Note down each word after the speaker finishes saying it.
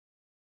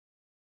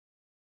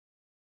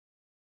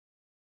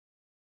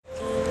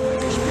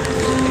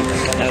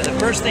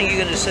first thing you're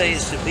going to say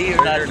is to be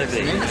or not to be.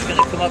 It's going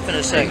to come up in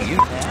a second.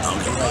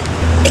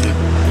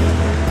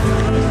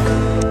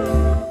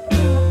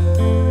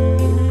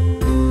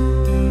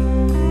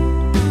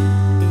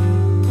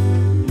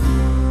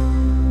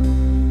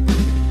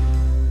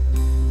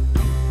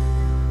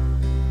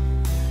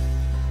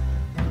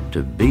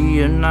 To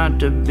be or not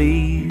to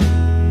be,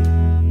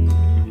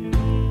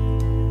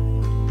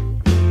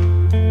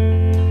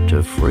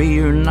 to free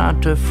or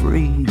not to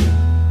free,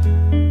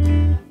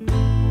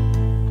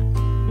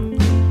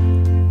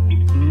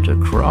 to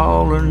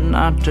crawl or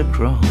not to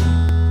crawl.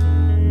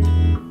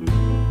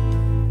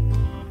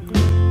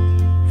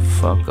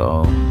 Fuck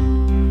all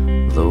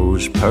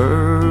those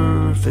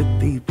perfect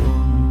people.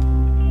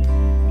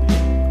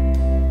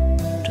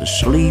 To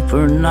sleep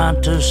or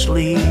not to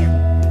sleep,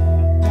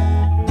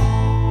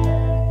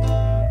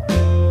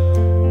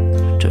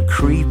 to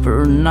creep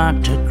or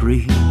not to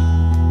creep.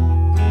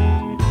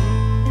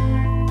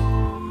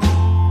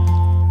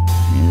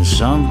 And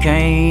some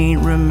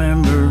can't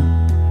remember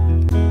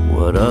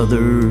what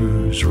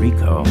others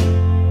recall.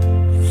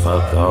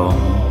 Fuck all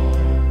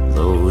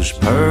those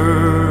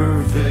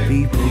perfect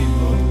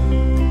people.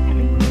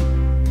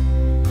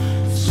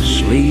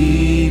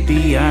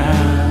 Sleepy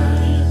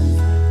eyes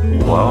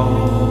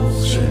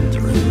waltzing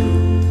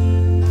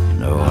through.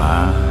 No,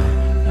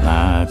 I'm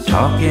not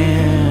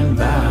talking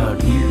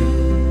about you.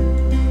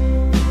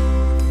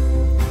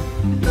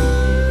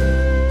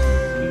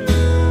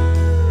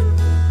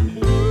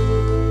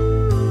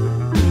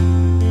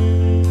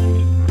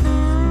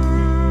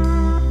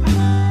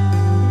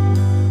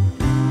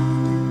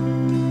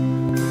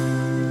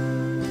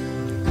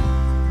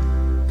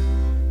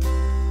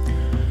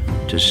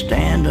 To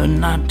stand or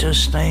not to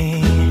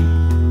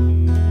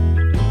stand,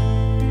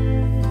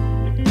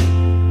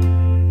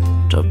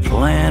 to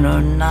plan or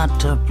not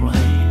to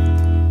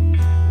plan,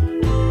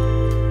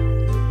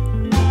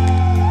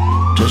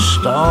 to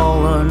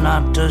stall or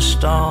not to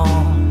stall.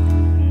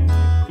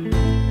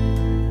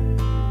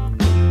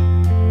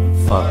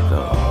 Fuck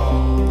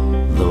all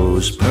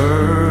those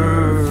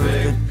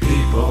perfect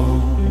people.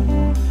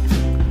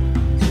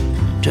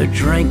 To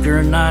drink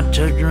or not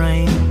to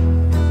drink,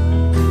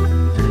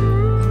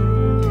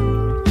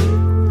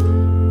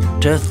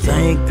 to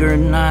think or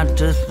not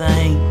to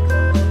think.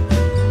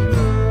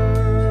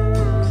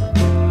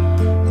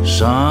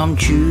 Some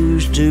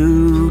choose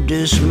to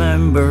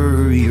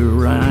dismember your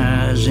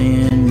rise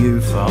and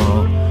your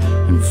fall.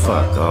 And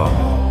fuck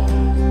all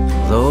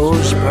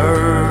those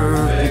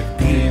perfect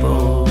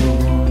people.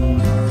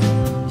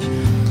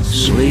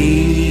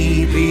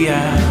 Sleepy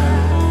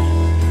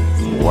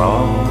eyes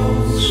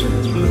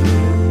waltzing through.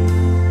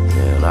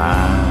 Well,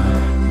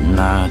 I'm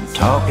not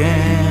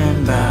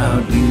talking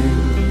about you.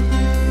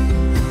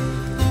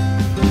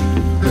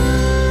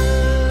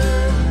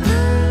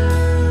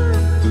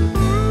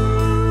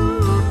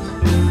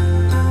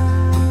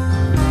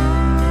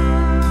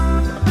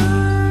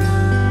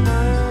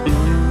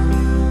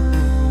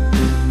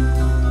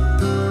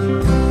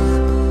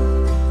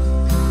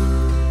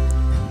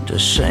 To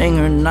sing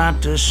or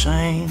not to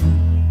sing,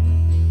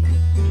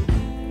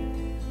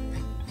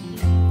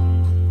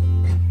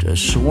 to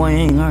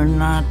swing or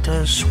not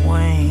to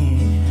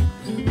swing.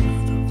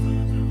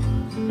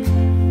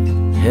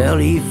 Hell,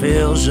 he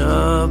fills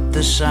up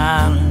the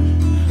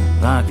silence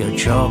like a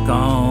chalk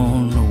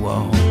on the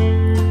wall.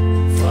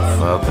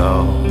 Fuck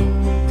all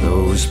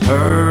those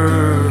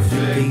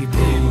perfect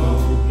people.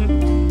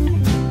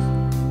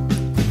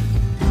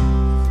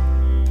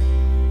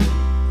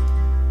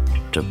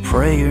 To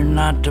pray or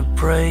not to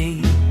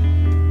pray,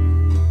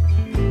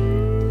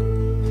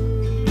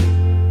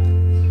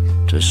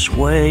 to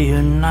sway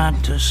or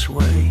not to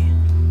sway.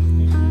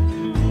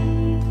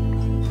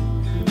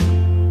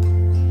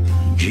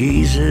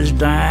 Jesus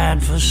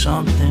died for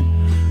something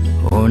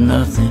or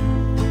nothing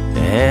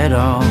at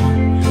all.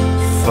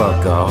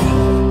 Fuck all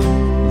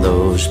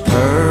those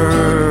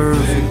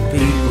perfect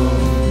people.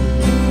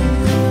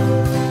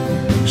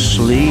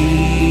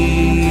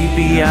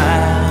 Sleepy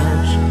eyes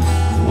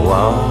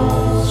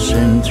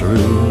waltzing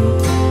through.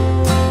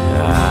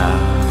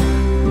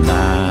 I'm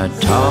not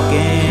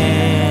talking